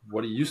have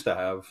what he used to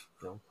have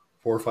 4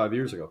 or 5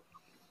 years ago.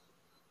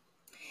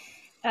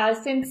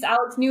 Since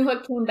Alex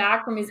Newhook came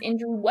back from his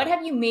injury, what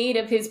have you made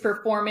of his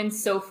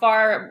performance so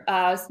far?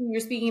 You were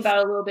speaking about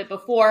it a little bit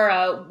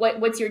before.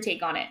 What's your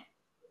take on it?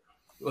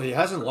 Well, he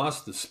hasn't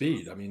lost the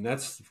speed. I mean,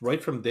 that's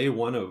right from day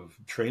one of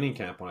training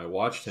camp when I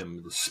watched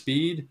him. The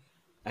speed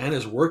and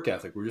his work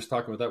ethic. We were just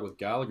talking about that with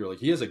Gallagher. Like,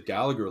 he has a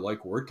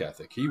Gallagher-like work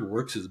ethic. He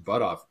works his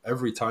butt off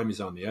every time he's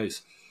on the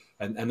ice.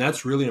 And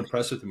that's really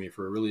impressive to me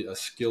for a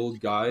skilled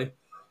guy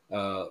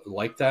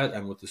like that,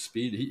 and with the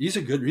speed. He's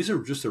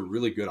just a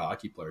really good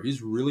hockey player.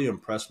 He's really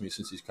impressed me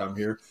since he's come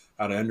here,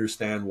 and I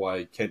understand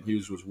why Kent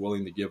Hughes was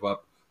willing to give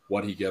up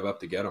what he gave up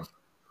to get him.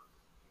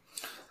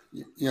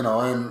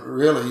 And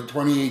really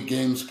 28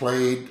 games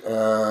played,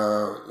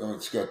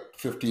 it's got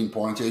 15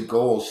 points, 8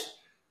 goals.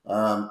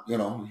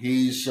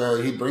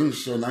 He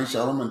brings a nice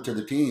element to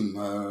the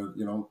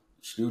team.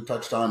 Stu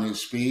touched on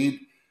his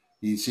speed.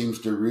 He seems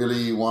to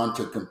really want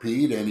to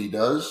compete, and he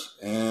does.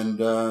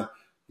 And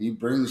he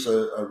brings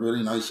a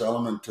really nice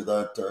element to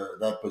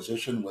that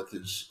position with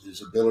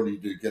his ability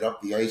to get up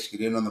the ice,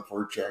 get in on the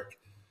forecheck,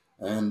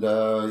 and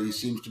he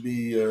seems to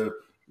be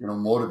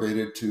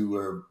motivated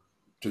to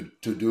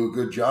do a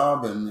good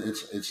job. And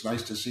it's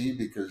nice to see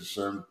because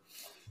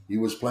he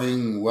was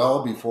playing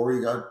well before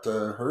he got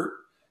hurt,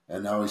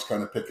 and now he's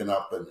kind of picking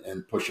up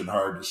and pushing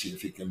hard to see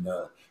if he can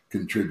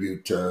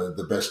contribute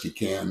the best he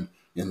can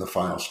in the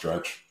final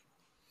stretch.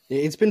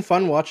 It's been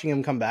fun watching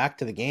him come back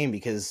to the game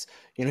because,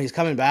 he's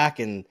coming back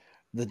and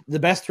the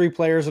best three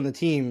players on the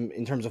team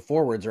in terms of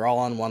forwards are all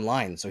on one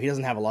line. So he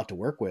doesn't have a lot to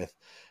work with.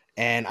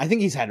 And I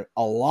think he's had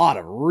a lot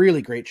of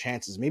really great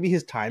chances. Maybe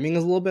his timing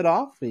is a little bit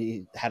off.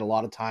 He had a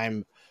lot of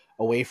time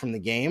away from the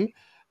game.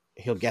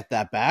 He'll get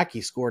that back.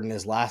 He scored in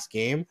his last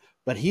game,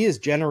 but he is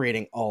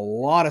generating a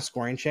lot of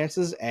scoring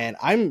chances. And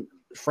I'm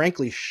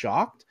frankly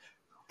shocked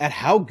at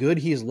how good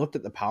he's looked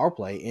at the power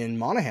play in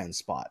Monahan's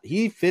spot.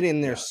 He fit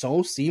in there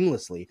so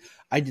seamlessly.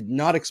 I did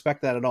not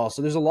expect that at all.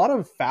 So there's a lot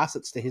of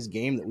facets to his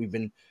game that we've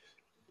been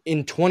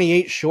in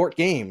 28 short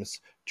games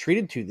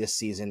treated to this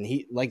season.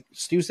 He, like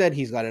Stu said,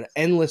 he's got an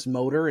endless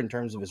motor in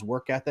terms of his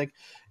work ethic,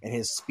 and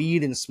his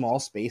speed in small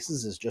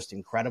spaces is just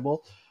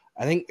incredible.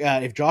 I think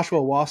if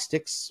Joshua Waugh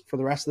sticks for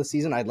the rest of the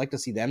season, I'd like to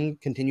see them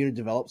continue to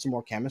develop some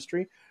more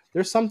chemistry.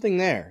 There's something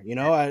there,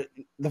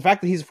 the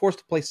fact that he's forced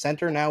to play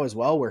center now as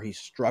well, where he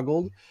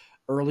struggled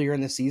earlier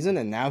in the season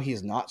and now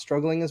he's not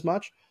struggling as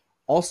much,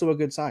 also a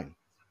good sign.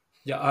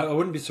 Yeah, I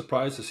wouldn't be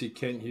surprised to see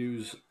Kent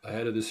Hughes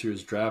ahead of this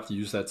year's draft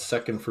use that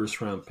second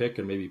first-round pick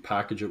and maybe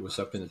package it with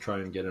something to try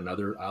and get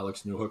another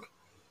Alex Newhook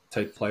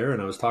type player.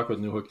 And I was talking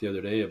with Newhook the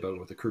other day about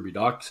with the Kirby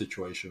Dach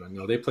situation.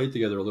 And, they played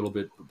together a little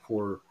bit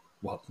before.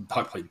 Well,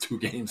 Dach played 2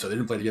 games, so they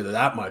didn't play together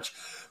that much,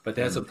 but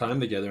they had some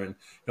time together. And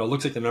it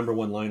looks like the number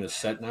one line is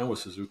set now with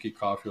Suzuki,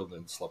 Caulfield,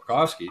 and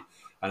Slafkovsky.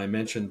 And I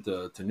mentioned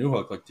to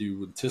Newhook, do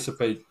you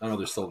anticipate? I know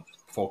there's still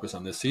focus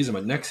on this season,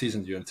 but next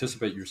season, do you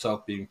anticipate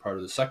yourself being part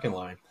of the second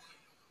line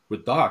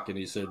with Dach? And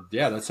he said,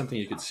 yeah, that's something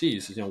you could see. He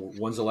says,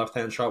 one's a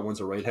left-hand shot,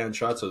 one's a right-hand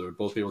shot, so they would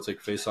both be able to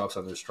take face-offs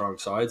on their strong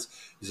sides.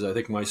 He says, I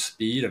think my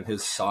speed and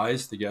his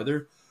size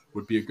together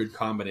would be a good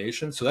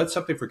combination. So that's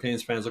something for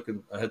Canadiens fans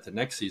looking ahead to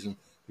next season.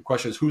 The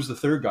question is, who's the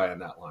third guy on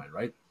that line,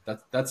 right?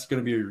 That's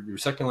going to be your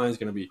second line is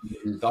going to be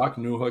Dach,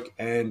 Newhook,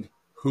 and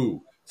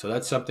who. So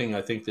that's something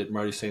I think that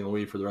Marty St.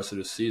 Louis for the rest of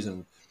this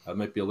season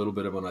might be a little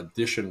bit of an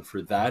audition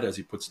for that as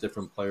he puts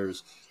different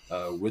players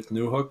with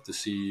Newhook to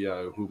see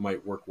who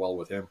might work well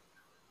with him.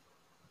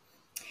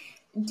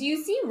 Do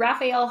you see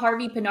Raphael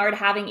Harvey-Pinard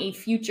having a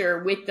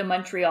future with the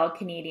Montreal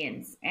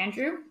Canadiens?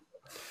 Andrew?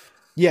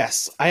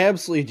 Yes, I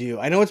absolutely do.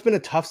 I know it's been a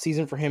tough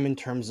season for him in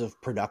terms of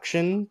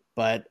production,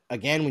 but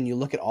again, when you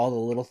look at all the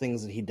little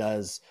things that he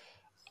does,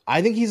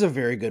 I think he's a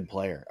very good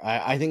player.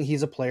 I think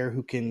he's a player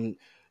who can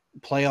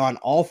play on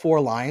all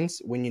 4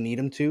 lines when you need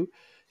him to.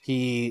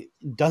 He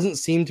doesn't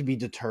seem to be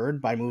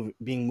deterred by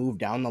being moved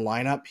down the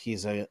lineup.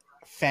 He's a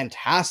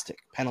fantastic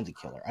penalty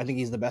killer. I think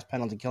he's the best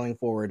penalty killing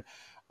forward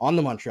on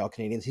the Montreal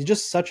Canadiens. He's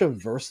just such a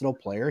versatile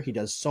player. He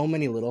does so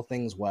many little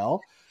things well.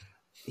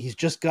 He's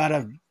just got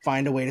to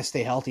find a way to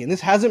stay healthy. And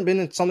this hasn't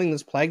been something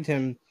that's plagued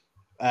him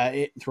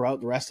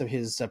throughout the rest of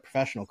his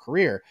professional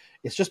career.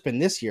 It's just been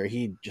this year.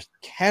 He just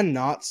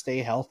cannot stay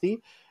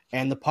healthy,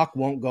 and the puck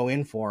won't go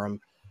in for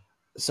him.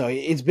 So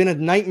it's been a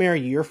nightmare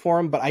year for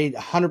him, but I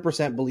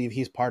 100% believe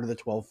he's part of the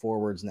 12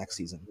 forwards next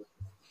season.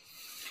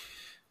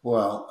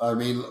 Well, I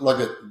mean, look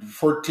at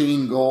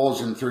 14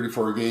 goals in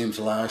 34 games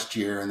last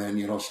year, and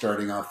then,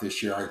 starting off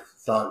this year, I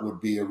thought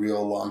would be a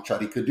real long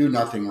shot. He could do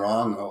nothing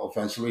wrong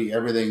offensively.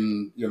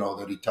 Everything,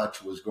 that he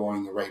touched was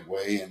going the right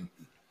way, and,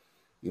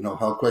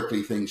 how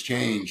quickly things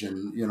change,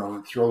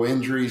 and, throw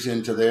injuries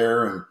into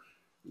there, and,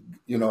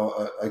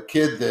 a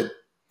kid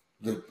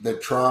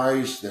that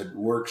tries, that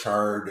works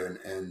hard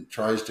and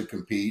tries to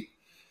compete.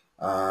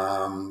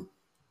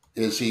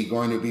 Is he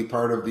going to be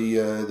part of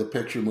the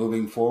picture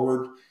moving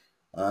forward?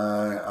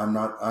 I'm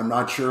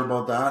not sure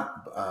about that.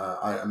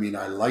 I mean,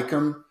 I like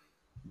him,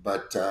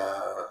 but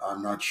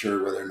I'm not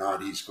sure whether or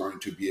not he's going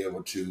to be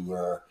able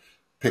to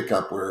pick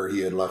up where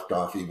he had left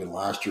off even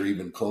last year,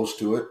 even close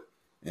to it.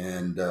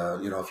 And,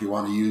 if you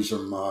want to use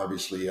him,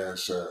 obviously,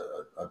 as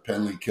a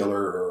penalty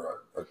killer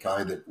or a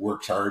guy that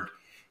works hard,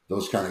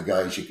 those kind of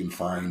guys you can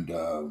find,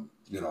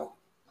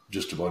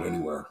 just about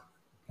anywhere.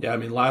 Yeah, I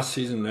mean, last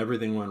season,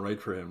 everything went right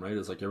for him, right?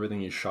 It's like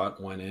everything he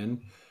shot went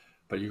in.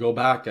 But you go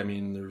back, I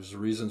mean, there's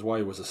reasons why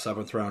he was a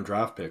 7th-round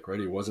draft pick, right?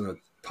 He wasn't a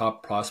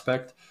top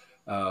prospect.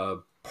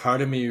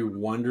 Part of me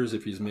wonders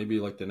if he's maybe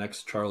like the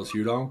next Charles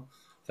Hudon,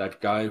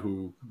 that guy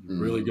who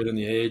really good in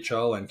the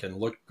AHL and can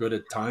look good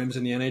at times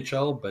in the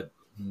NHL, but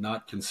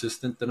not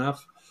consistent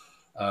enough.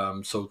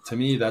 So to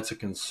me, that's a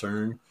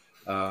concern.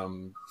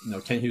 Kent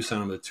Hughes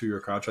signed him a 2-year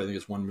contract. I think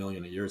it's $1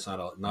 million a year. It's not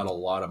a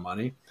lot of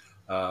money.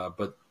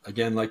 But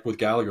again, like with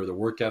Gallagher, the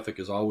work ethic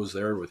is always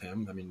there with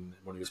him. I mean,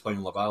 when he was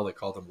playing Laval, they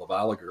called him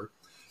Lavaliger.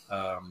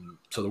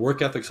 So the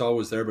work ethic's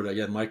always there. But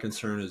again, my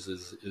concern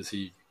is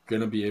he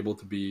going to be able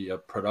to be a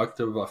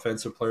productive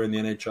offensive player in the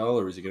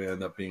NHL, or is he going to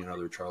end up being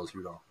another Charles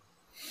Hudon?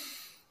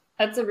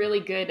 That's a really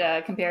good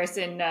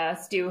comparison,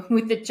 Stu,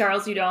 with the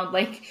Charles Hudon.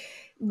 Like,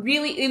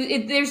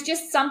 really, there's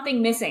just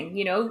something missing,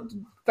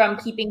 from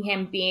keeping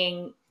him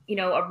being,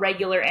 a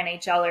regular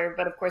NHLer.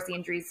 But of course, the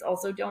injuries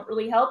also don't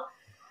really help.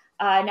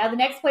 Now, the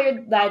next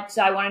player that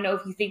I want to know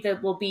if you think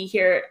that will be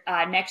here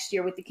next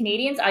year with the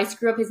Canadiens, I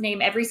screw up his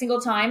name every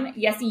single time.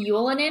 Jesse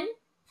Ylönen.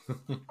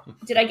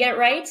 Did I get it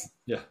right?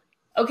 Yeah.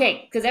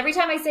 Okay, because every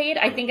time I say it,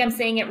 I think I'm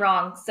saying it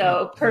wrong.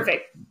 So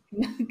perfect.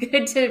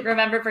 Good to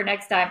remember for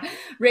next time.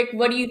 Rick,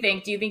 what do you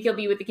think? Do you think he'll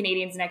be with the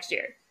Canadiens next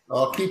year?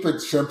 I'll keep it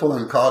simple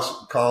and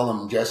call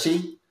him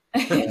Jesse.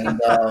 And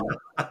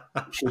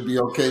should be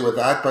okay with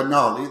that. But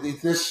no,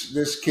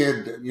 this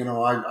kid, you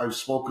know, I've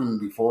spoken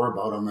before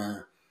about him,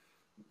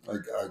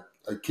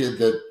 a kid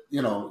that,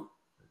 you know,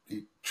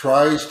 he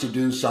tries to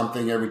do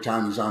something every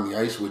time he's on the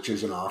ice, which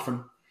isn't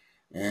often.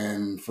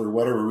 And for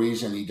whatever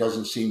reason, he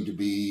doesn't seem to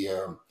be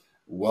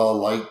well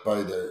liked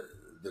by the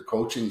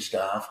coaching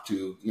staff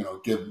to, you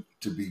know,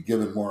 be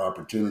given more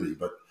opportunity.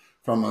 But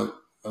from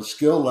a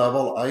skill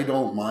level, I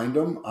don't mind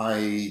him.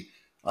 I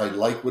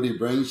like what he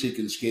brings. He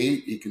can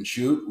skate. He can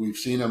shoot. We've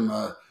seen him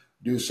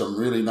do some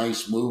really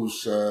nice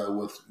moves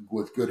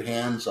with good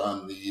hands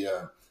on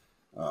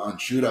on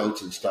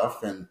shootouts and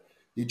stuff. And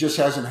he just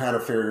hasn't had a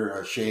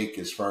fair shake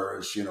as far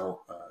as, you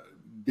know,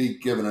 be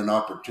given an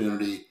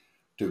opportunity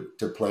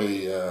to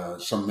play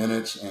some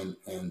minutes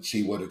and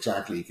see what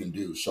exactly he can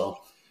do. So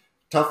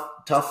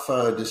tough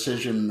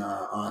decision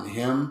on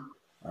him.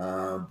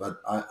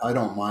 But I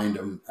don't mind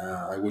him.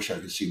 I wish I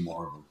could see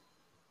more of him.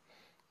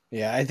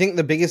 Yeah, I think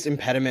the biggest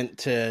impediment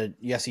to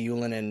Jesse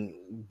Ylönen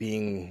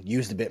being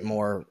used a bit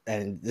more,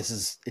 and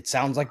it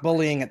sounds like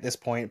bullying at this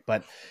point,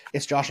 but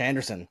it's Josh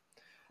Anderson.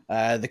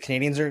 The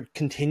Canadiens are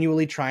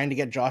continually trying to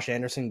get Josh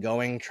Anderson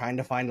going, trying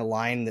to find a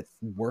line that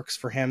works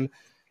for him.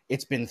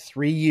 It's been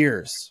 3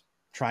 years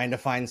trying to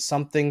find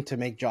something to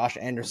make Josh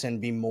Anderson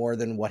be more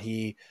than what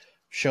he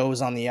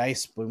shows on the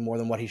ice, but more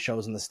than what he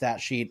shows in the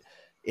stat sheet.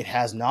 It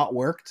has not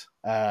worked.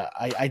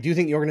 I do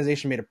think the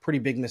organization made a pretty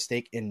big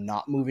mistake in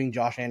not moving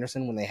Josh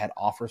Anderson when they had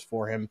offers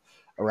for him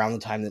around the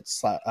time that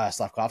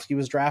Slafkovsky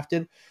was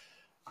drafted.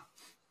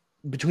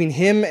 Between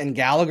him and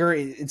Gallagher,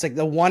 it's like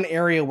the one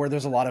area where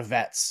there's a lot of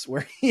vets,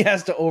 where he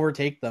has to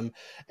overtake them.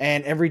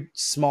 And every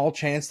small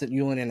chance that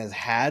Ylönen has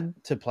had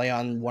to play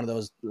on one of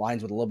those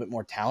lines with a little bit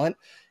more talent,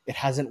 it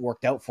hasn't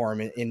worked out for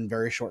him in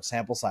very short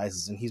sample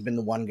sizes. And he's been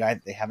the one guy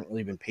that they haven't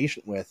really been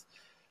patient with.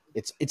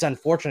 It's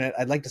unfortunate.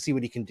 I'd like to see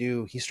what he can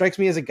do. He strikes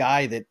me as a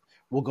guy that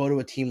will go to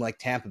a team like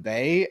Tampa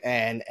Bay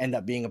and end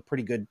up being a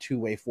pretty good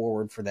two-way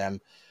forward for them.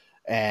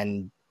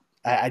 And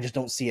I just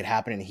don't see it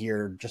happening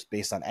here just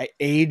based on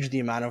age,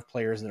 the amount of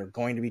players that are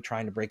going to be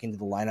trying to break into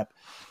the lineup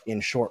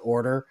in short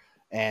order,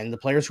 and the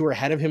players who are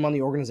ahead of him on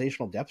the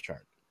organizational depth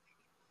chart.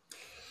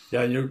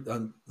 Yeah,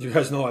 and you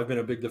guys know I've been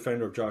a big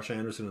defender of Josh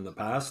Anderson in the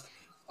past.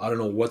 I don't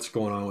know what's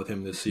going on with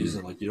him this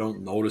season. Like, you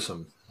don't notice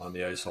him on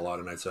the ice a lot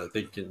of nights. I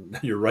think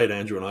you're right,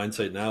 Andrew. In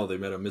hindsight now, they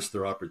might have missed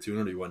their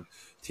opportunity when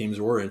teams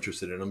were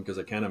interested in him, because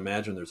I can't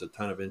imagine there's a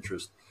ton of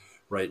interest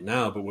right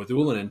now. But with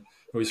Ylönen,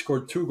 he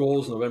scored 2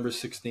 goals November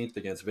 16th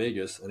against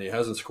Vegas, and he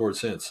hasn't scored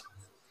since.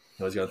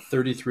 He's got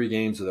 33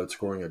 games without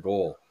scoring a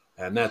goal.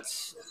 And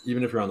that's,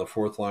 even if you're on the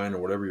fourth line or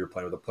whatever you're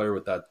playing with, a player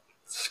with that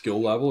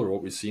skill level, or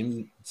what we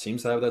seems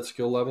to have that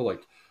skill level,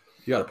 like,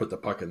 you got to put the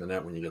puck in the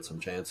net when you get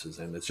some chances,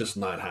 and it's just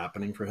not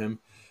happening for him.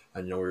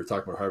 And, you know, we were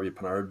talking about Harvey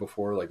Pinard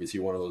before. Like, is he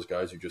one of those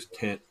guys who just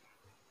can't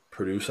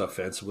produce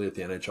offensively at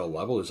the NHL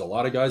level? There's a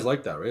lot of guys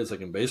like that, right? It's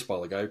like in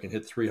baseball, a guy who can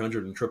hit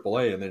 300 in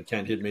AAA and then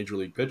can't hit major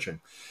league pitching.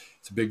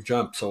 It's a big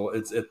jump. So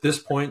it's at this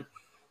point,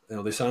 you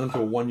know, they signed him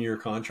to a 1-year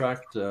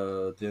contract.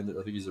 At the end,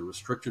 I think he's a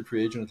restricted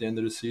free agent at the end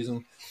of the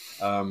season.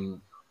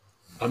 I'm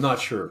not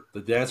sure.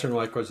 The answer to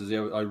my question is,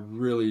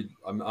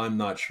 I'm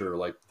not sure.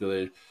 Like,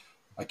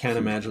 I can't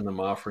imagine them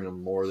offering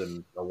him more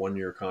than a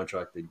 1-year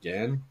contract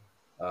again.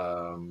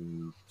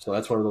 So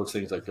that's one of those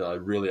things. Like,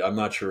 I'm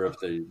not sure if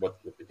the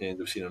Canadiens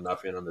have seen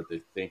enough in him that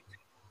they think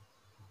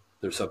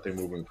there's something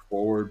moving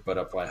forward. But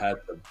if I had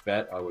to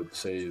bet, I would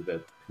say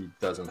that he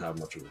doesn't have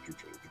much of a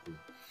future.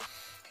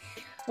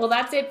 Well,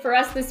 that's it for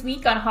us this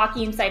week on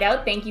Hockey Inside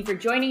Out. Thank you for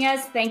joining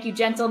us. Thank you,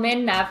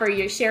 gentlemen,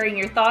 for sharing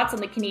your thoughts on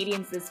the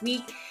Canadiens this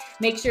week.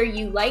 Make sure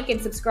you like and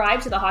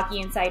subscribe to the Hockey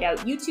Inside Out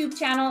YouTube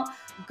channel.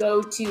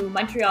 Go to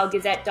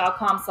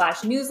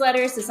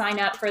montrealgazette.com/newsletters to sign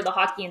up for the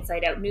Hockey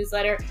Inside Out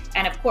newsletter.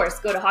 And of course,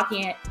 go to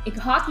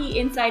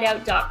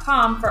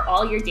hockeyinsideout.com for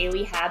all your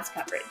daily Habs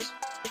coverage.